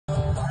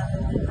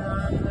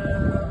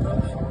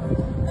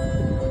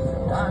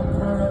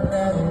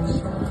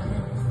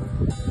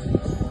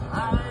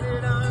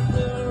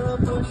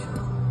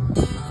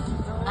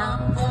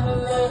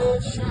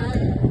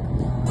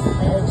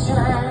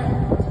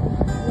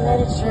let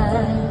it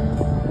shine,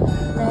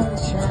 let it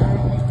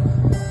shine.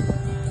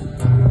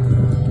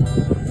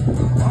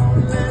 Oh,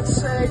 let's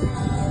say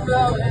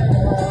blow it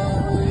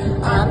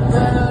up, I'm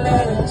gonna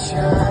let it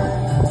shine.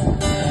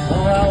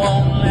 Oh, I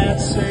won't let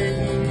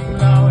Satan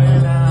blow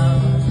it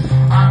out,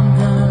 I'm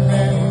gonna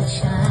let it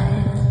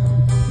shine.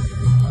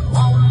 I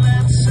won't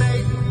let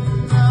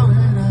Satan blow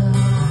it out,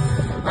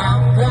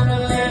 I'm gonna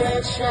let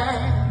it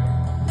shine.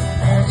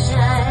 Let it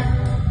shine,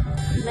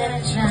 let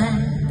it shine.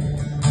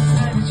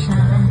 Let it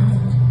shine.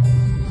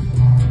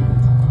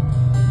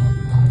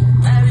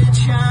 Let it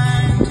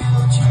shine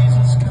till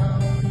Jesus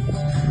comes.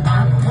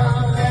 I'm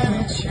gonna let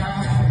it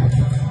shine.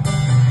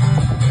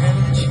 Let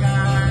it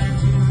shine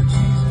till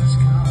Jesus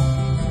comes.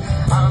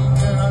 I'm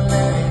gonna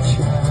let it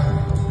shine.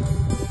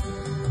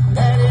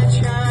 Let it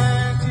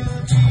shine till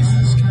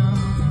Jesus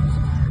comes.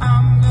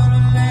 I'm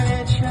gonna let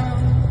it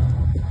shine.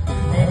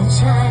 Let it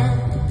shine.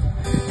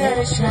 Let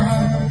it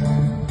shine.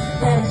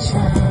 Let it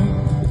shine.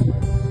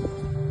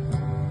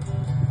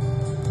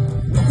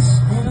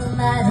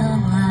 Light of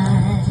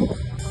mine,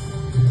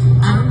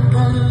 I'm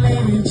gonna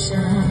let it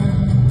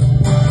shine.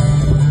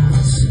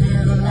 This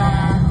little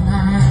light of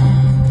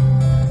mine,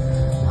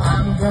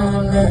 I'm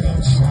gonna let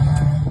it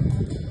shine.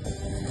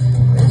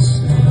 This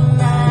little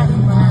light of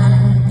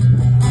mine,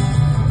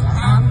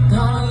 I'm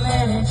gonna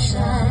let it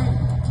shine.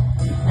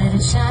 Let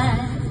it shine,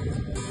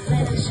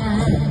 let it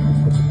shine,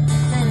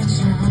 let it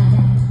shine.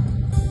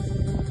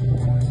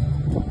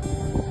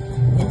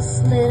 This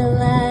little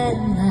light of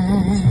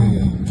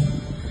mine,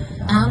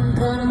 I'm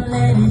gonna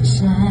let it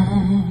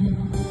shine.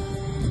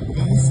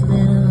 This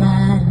little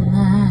light of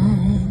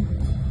mine,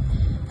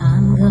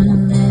 I'm gonna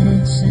let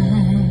it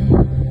shine.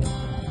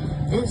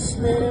 This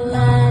little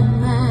light of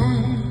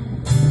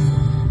mine,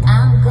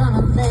 I'm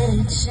gonna let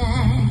it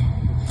shine.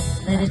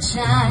 Let it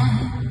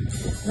shine,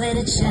 let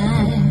it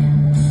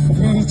shine,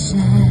 let it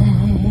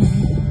shine.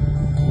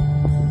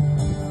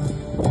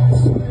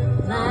 This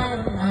little light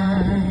of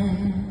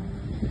mine,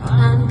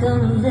 I'm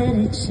gonna let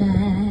it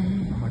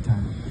shine. One more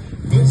time.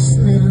 This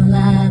little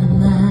light of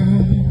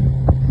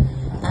mine,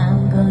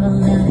 I'm gonna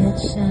let it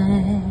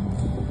shine.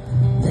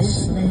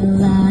 This little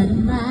light of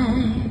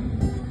mine,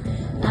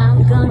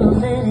 I'm gonna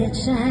let it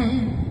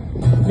shine.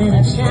 Let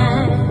it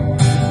shine,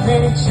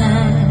 let it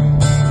shine,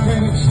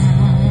 let it shine.